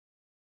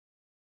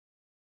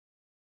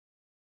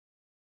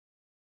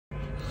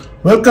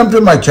Welcome to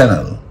my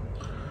channel.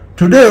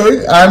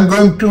 Today I am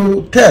going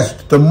to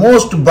test the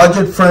most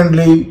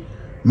budget-friendly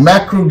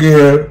macro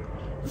gear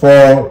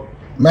for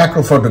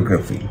macro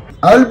photography.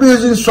 I will be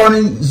using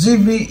Sony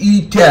ZV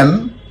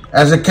E10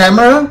 as a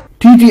camera,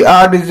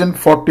 TTArtisan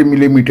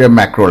 40mm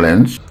macro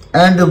lens,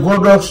 and the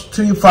Godox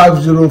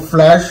 350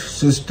 flash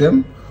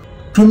system.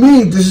 To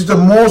me, this is the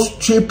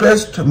most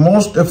cheapest,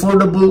 most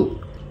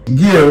affordable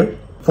gear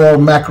for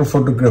macro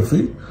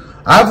photography.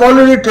 I've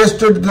already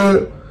tested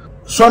the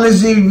Sony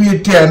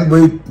ZV E10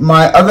 with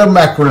my other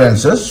macro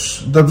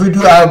lenses. The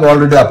video I have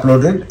already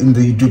uploaded in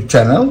the YouTube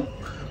channel.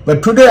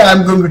 But today I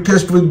am going to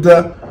test with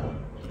the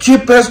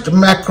cheapest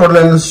macro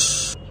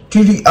lens,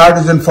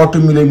 TTArtisan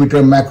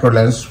 40mm macro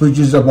lens, which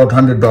is about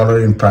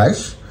 $100 in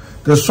price.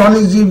 The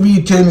Sony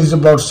ZV E10 is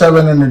about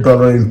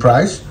 $700 in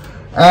price,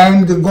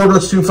 and the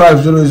Godox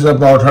 350 is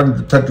about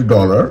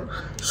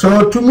 $130.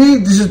 So to me,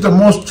 this is the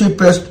most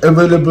cheapest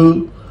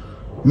available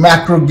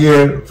macro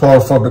gear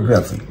for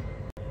photography.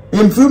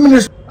 In few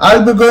minutes,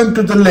 I'll be going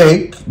to the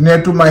lake near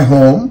to my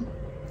home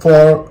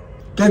for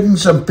taking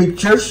some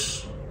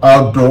pictures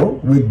outdoor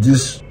with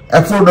this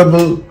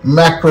affordable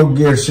macro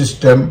gear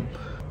system.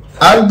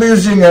 I'll be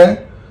using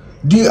a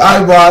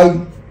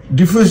DIY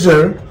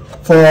diffuser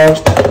for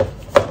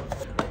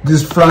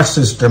this flash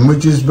system,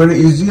 which is very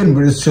easy and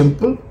very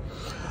simple.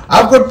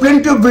 I've got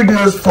plenty of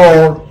videos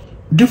for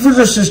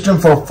diffuser system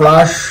for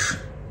flash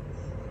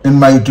in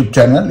my YouTube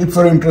channel. If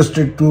you're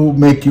interested to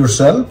make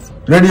yourself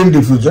radiant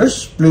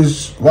diffusers,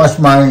 please watch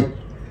my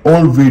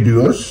old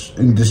videos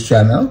in this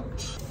channel.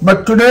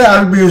 But today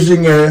I'll be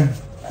using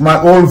my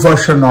old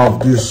version of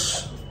the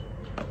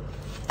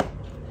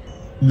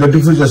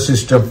diffuser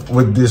system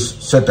with this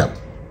setup.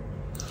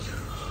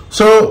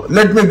 So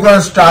let me go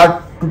and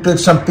start to take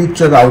some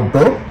pictures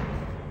outdoor,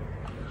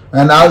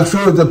 and I'll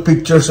show you the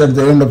pictures at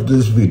the end of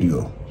this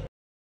video.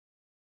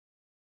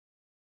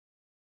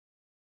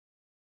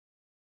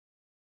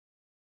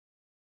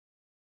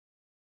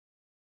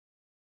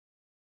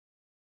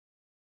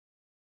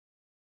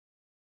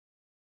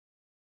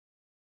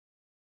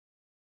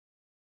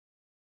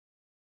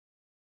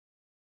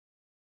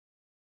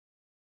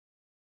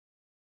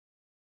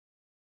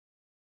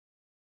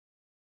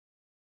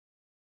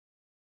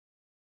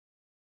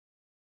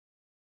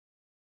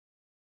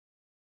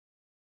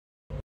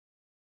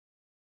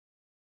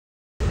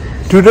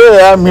 Today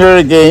I am here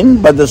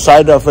again by the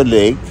side of a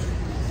lake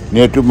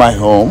near to my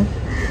home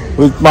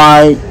with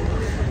my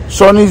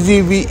Sony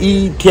ZV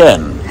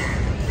E10,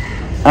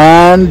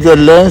 and the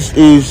lens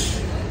is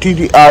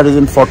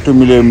TTArtisan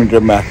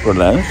 40mm macro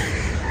lens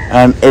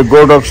and a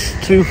Godox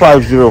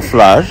 350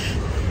 flash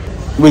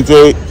with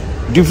a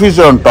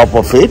diffuser on top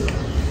of it.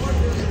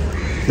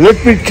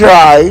 Let me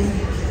try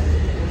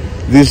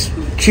this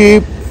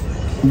cheap,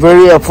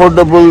 very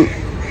affordable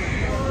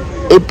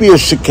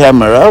APS-C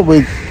camera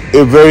with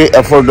a very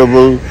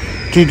affordable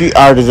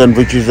TTArtisan,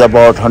 which is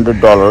about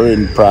 $100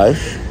 in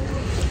price,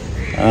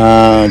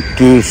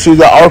 to see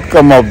the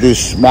outcome of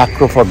this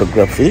macro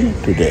photography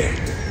today.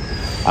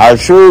 I'll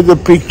show you the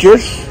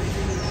pictures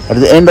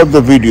at the end of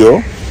the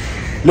video.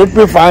 Let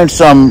me find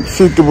some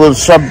suitable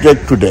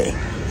subject today.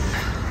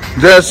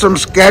 There are some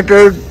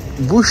scattered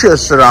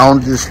bushes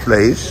around this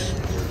place,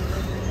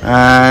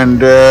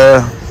 and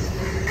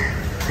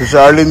it's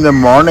early in the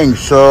morning,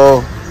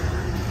 so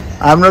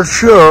I'm not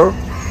sure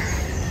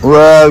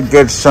where I'll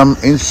get some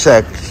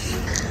insects.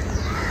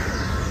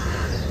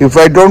 If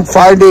I don't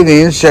find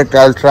any insect,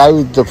 I'll try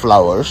with the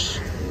flowers.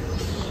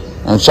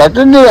 And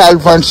certainly I'll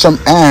find some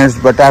ants,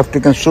 but I've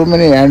taken so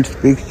many ants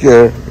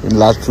pictures in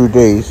last few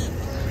days,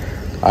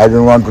 I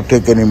don't want to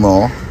take any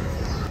more.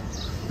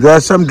 There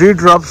are some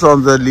dewdrops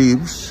on the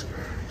leaves,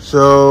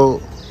 so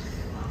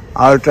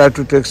I'll try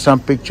to take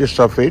some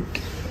pictures of it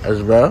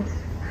as well.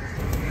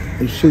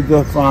 You see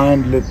the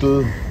fine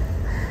little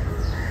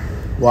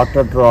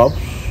water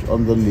drops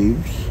on the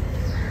leaves.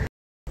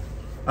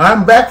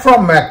 I'm back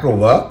from macro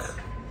work.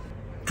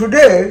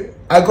 Today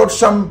I got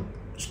some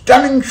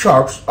stunning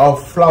shots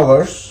of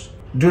flowers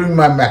during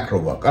my macro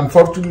work.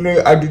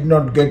 Unfortunately, I did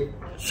not get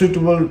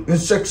suitable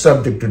insect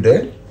subject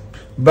today,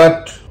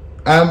 but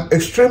I'm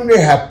extremely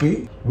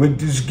happy with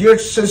this gear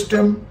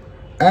system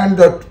and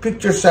the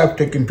pictures I've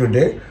taken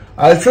today.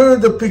 I'll show you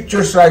the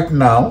pictures right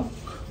now,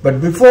 but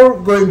before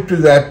going to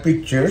that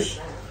pictures,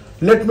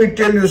 let me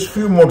tell you a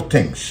few more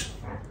things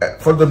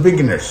for the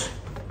beginners.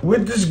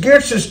 With this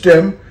gear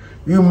system,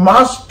 you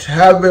must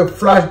have a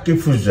flash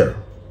diffuser.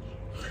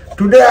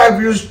 Today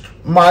I've used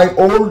my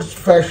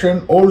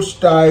old-fashioned,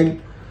 old-style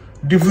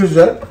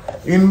diffuser.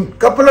 In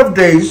couple of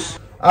days,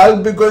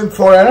 I'll be going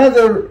for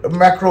another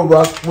macro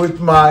work with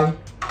my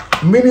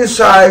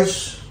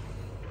mini-size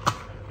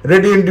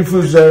radiant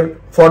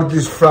diffuser for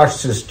this flash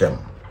system.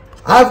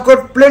 I've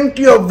got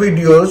plenty of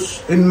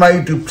videos in my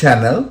YouTube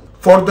channel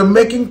for the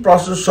making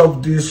process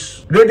of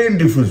these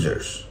radiant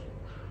diffusers.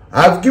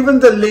 I've given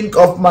the link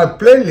of my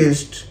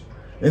playlist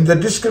in the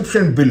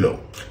description below.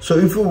 So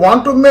if you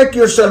want to make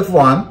yourself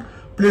one,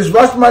 please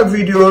watch my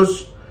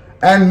videos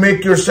and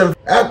make yourself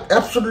at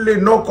absolutely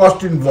no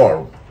cost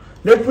involved.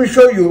 Let me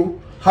show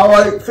you how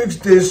I fix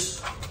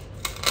this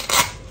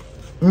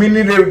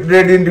mini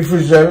radiant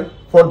diffuser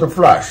for the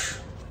flash.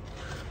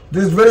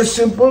 This is very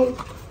simple.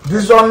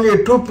 This is only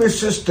a two-piece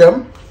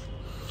system.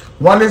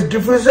 One is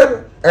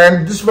diffuser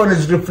and this one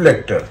is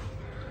reflector.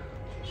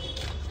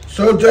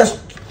 So just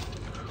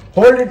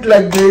hold it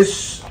like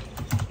this.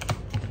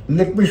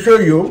 Let me show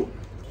you.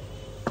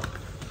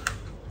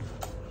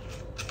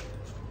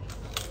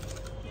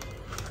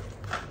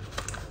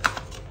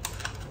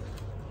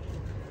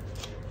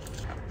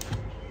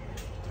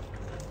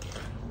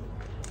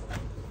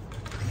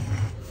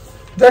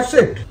 That's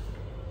it.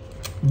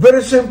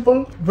 Very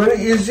simple,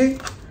 very easy,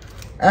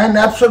 and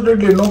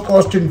absolutely no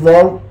cost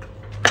involved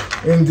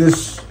in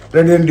this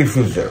radiant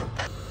diffuser.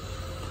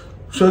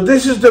 So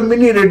this is the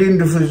mini radiant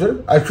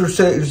diffuser. I should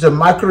say it's a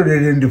micro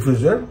radiant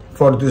diffuser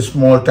for this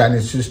small tiny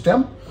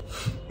system.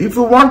 If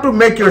you want to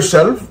make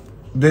yourself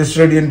this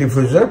radiant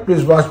diffuser,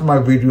 please watch my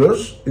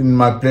videos in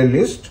my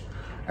playlist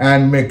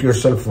and make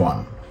yourself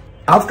one.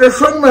 After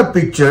showing my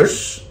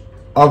pictures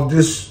of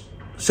this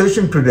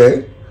session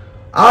today,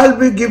 I'll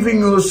be giving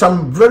you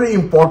some very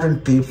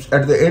important tips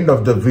at the end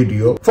of the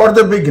video for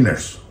the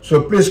beginners.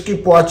 So please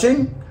keep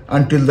watching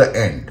until the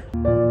end.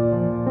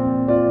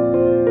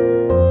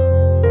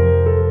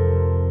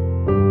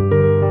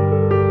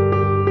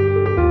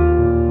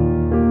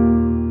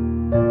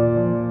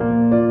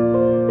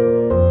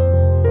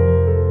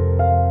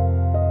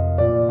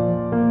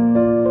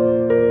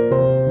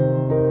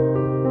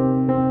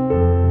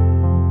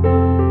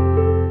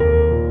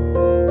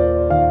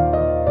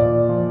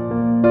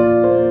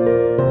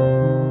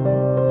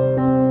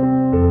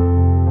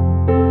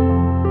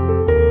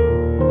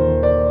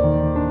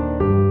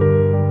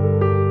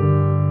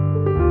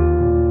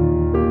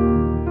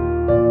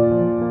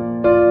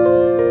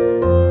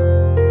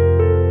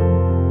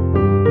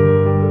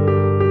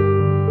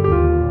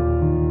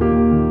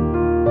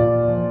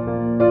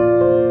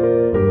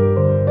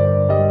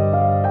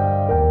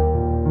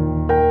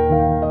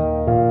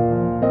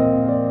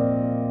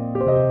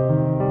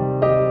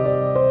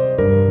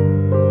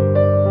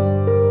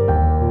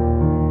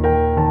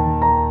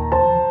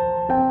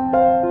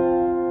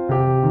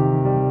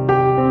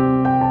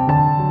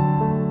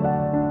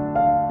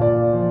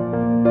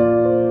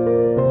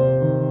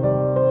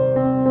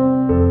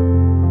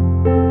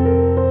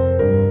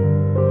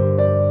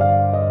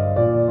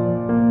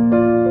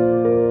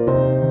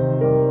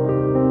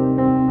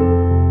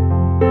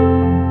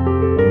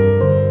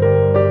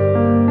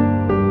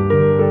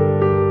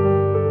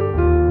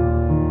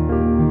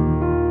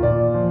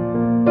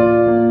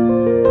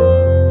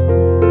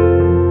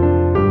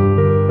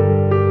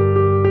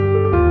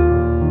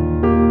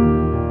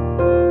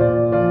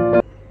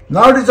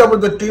 Now it is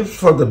about the tips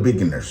for the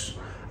beginners.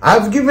 I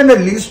have given a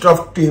list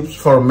of tips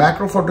for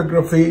macro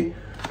photography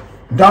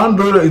down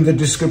below in the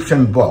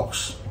description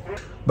box.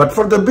 But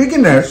for the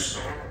beginners,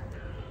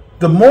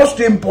 the most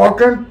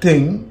important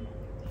thing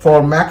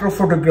for macro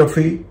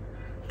photography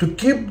to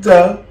keep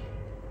the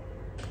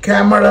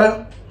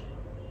camera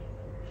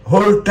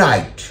hold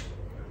tight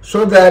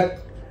so that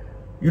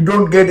you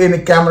don't get any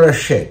camera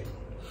shake.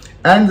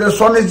 And the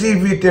Sony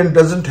ZV E10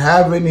 doesn't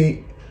have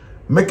any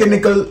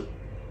mechanical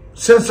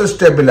sensor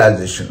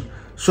stabilization.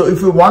 So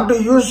if you want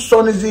to use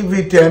Sony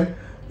ZV E10,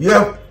 you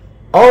have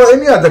or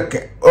any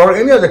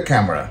other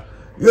camera,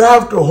 you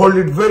have to hold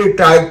it very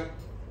tight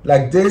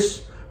like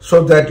this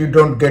so that you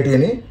don't get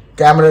any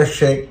camera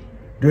shake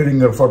during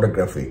your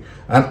photography.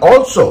 And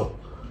also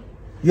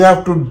you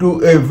have to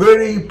do a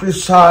very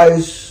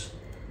precise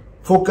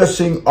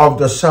focusing of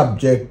the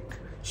subject,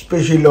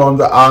 especially on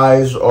the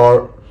eyes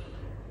or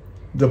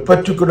the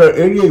particular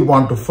area you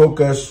want to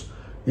focus.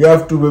 You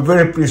have to be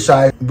very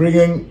precise,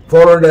 bringing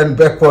forward and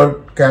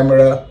backward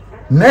camera.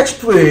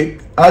 Next week,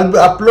 I'll be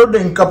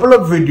uploading a couple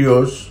of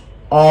videos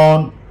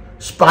on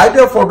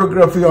spider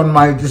photography on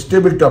my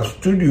tabletop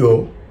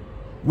studio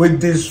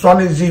with this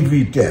Sony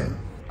ZV E10.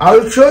 I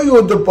will show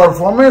you the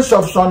performance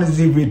of Sony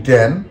ZV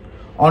E10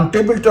 on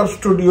tabletop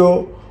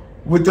studio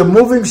with a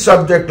moving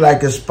subject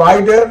like a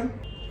spider.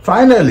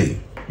 Finally,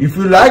 if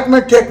you like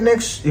my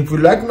techniques, if you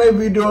like my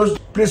videos,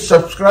 please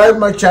subscribe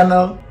my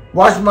channel.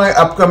 Watch my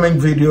upcoming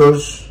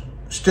videos.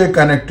 Stay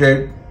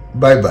connected.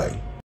 Bye-bye.